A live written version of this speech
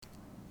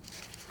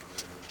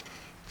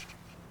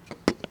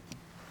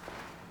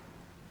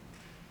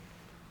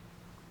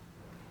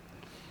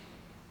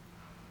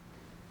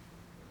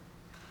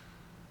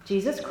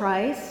Jesus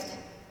Christ,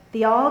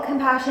 the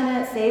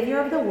all-compassionate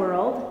Savior of the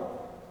world,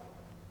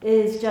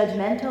 is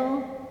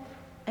judgmental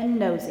and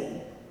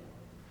nosy.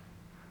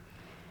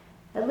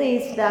 At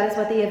least that is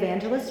what the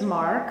evangelist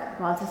Mark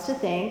wants us to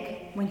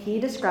think when he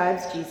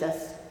describes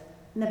Jesus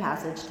in the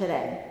passage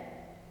today.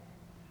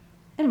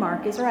 And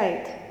Mark is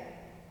right.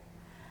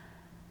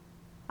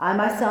 I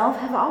myself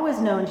have always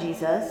known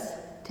Jesus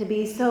to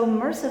be so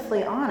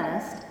mercifully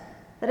honest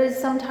that it is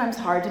sometimes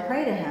hard to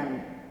pray to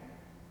him.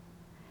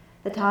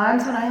 The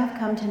times when I have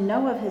come to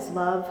know of his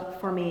love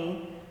for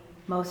me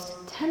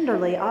most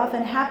tenderly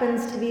often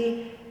happens to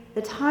be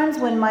the times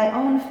when my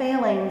own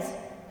failings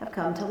have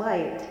come to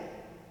light.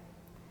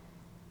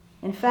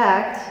 In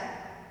fact,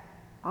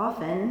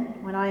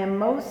 often when I am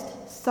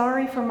most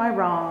sorry for my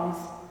wrongs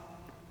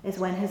is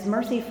when his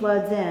mercy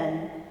floods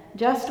in,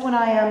 just when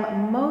I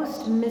am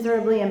most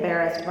miserably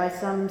embarrassed by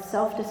some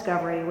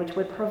self-discovery which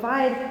would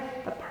provide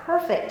a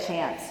perfect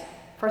chance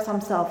for some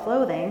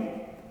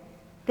self-loathing.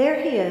 There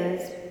he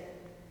is,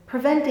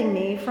 preventing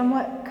me from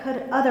what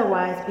could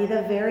otherwise be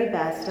the very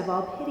best of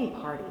all pity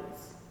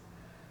parties.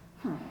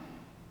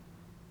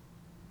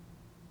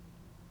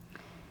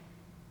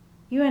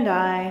 You and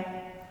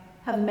I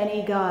have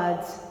many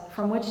gods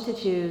from which to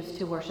choose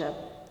to worship.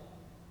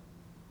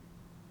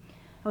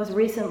 I was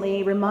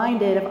recently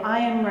reminded of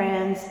Ayn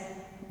Rand's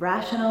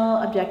rational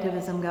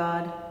objectivism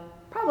God,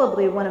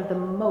 probably one of the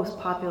most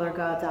popular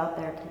gods out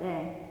there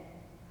today.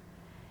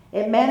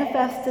 It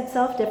manifests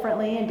itself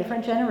differently in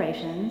different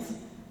generations,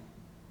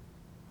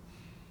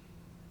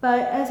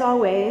 but as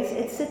always,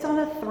 it sits on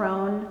a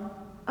throne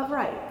of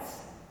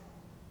rights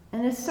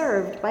and is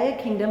served by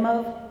a kingdom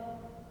of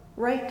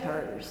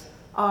righters,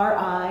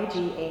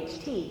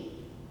 R-I-G-H-T,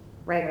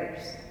 writers.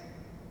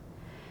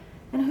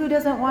 And who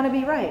doesn't want to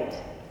be right?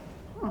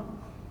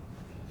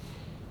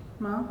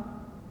 Well,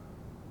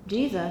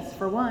 Jesus,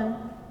 for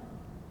one.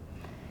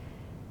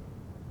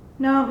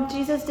 No,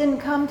 Jesus didn't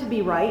come to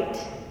be right.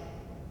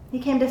 He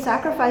came to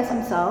sacrifice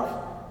himself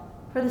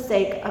for the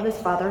sake of his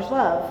Father's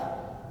love.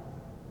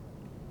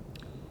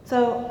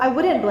 So I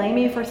wouldn't blame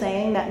you for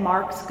saying that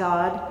Mark's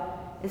God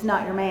is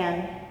not your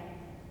man.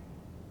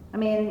 I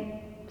mean,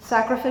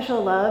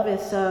 sacrificial love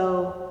is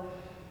so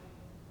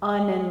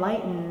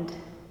unenlightened.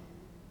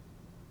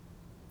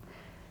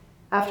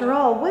 After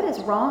all, what is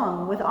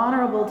wrong with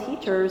honorable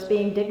teachers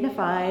being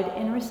dignified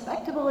in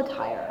respectable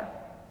attire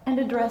and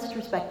addressed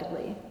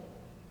respectably?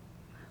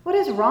 What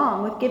is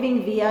wrong with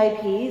giving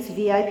VIPs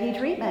VIP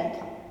treatment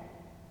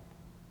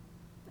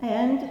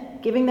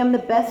and giving them the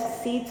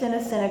best seats in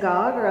a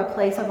synagogue or a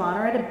place of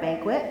honor at a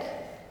banquet?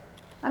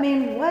 I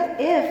mean, what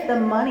if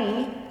the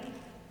money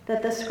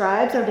that the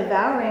scribes are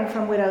devouring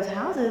from widows'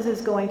 houses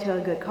is going to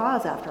a good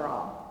cause after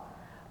all?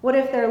 What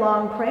if their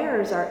long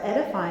prayers are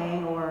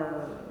edifying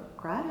or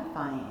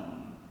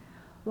gratifying?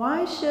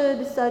 Why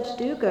should such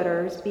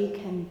do-gooders be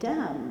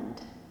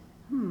condemned?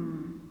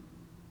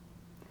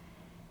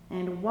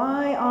 And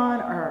why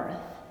on earth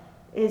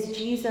is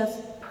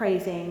Jesus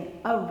praising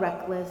a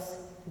reckless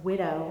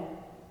widow?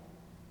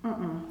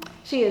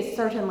 She is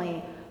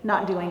certainly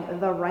not doing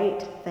the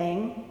right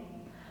thing.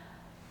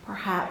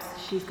 Perhaps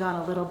she's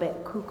gone a little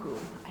bit cuckoo.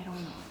 I don't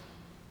know.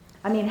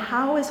 I mean,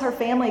 how is her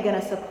family going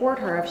to support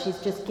her if she's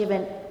just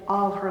given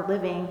all her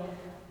living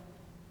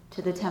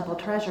to the temple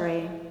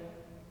treasury?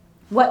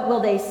 What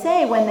will they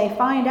say when they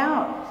find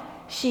out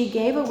she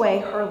gave away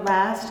her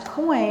last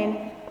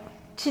coin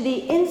to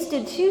the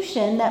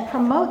institution that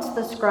promotes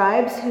the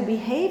scribes who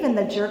behave in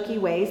the jerky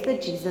ways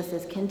that Jesus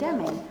is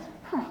condemning?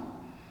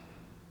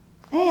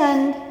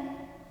 And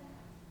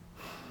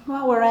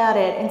while we're at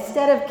it,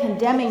 instead of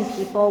condemning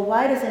people,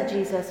 why doesn't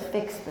Jesus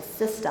fix the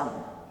system?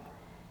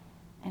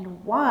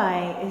 And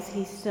why is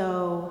he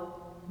so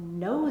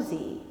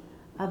nosy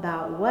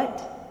about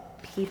what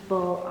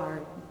people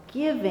are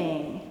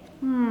giving?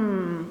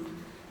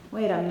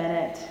 Wait a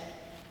minute.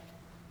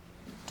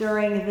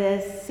 During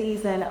this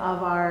season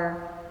of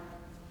our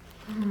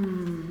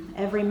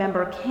Every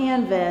Member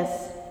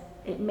Canvas,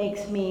 it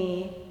makes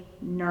me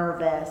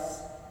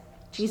nervous.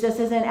 Jesus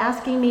isn't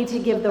asking me to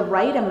give the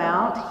right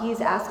amount. He's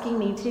asking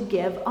me to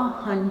give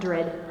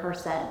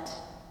 100%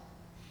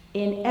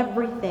 in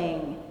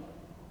everything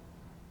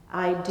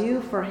I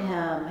do for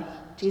him.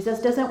 Jesus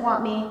doesn't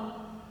want me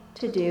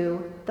to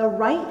do the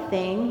right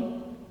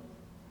thing.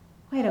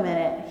 Wait a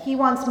minute. He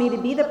wants me to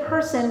be the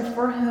person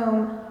for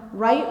whom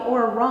right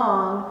or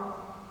wrong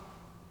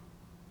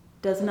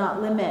does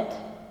not limit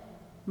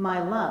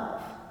my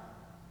love.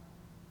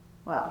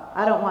 Well,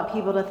 I don't want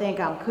people to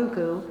think I'm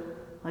cuckoo,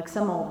 like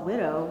some old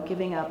widow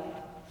giving up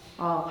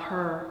all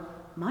her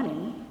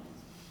money.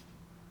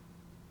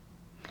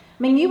 I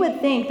mean, you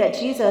would think that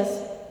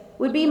Jesus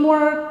would be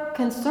more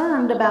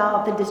concerned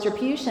about the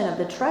distribution of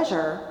the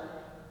treasure.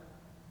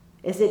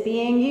 Is it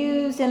being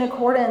used in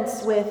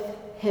accordance with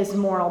his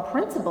moral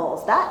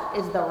principles? That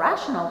is the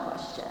rational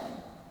question.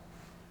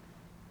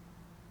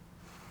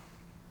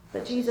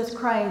 But Jesus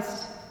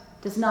Christ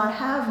does not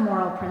have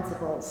moral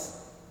principles.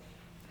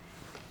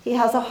 He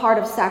has a heart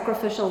of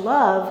sacrificial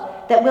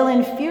love that will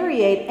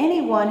infuriate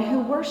anyone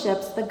who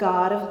worships the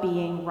God of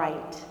being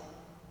right.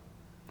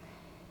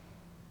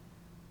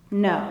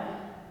 No.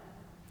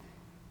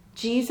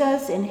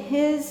 Jesus, in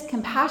his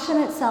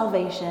compassionate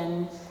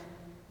salvation,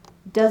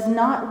 does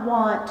not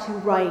want to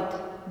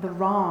right the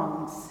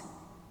wrongs.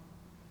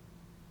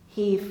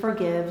 He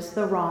forgives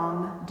the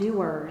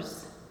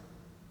wrongdoers.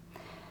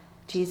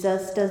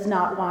 Jesus does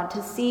not want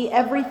to see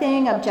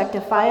everything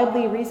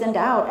objectifiably reasoned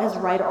out as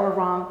right or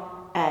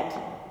wrong at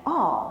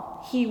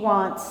all. He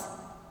wants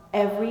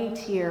every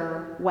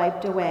tear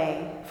wiped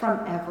away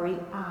from every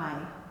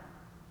eye.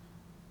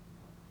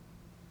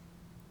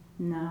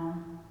 No.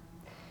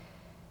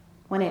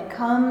 When it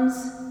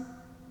comes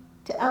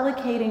to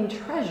allocating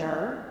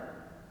treasure,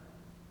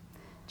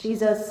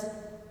 Jesus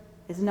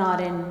is not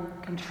in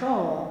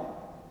control.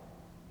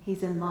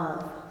 He's in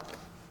love.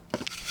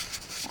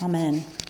 Amen.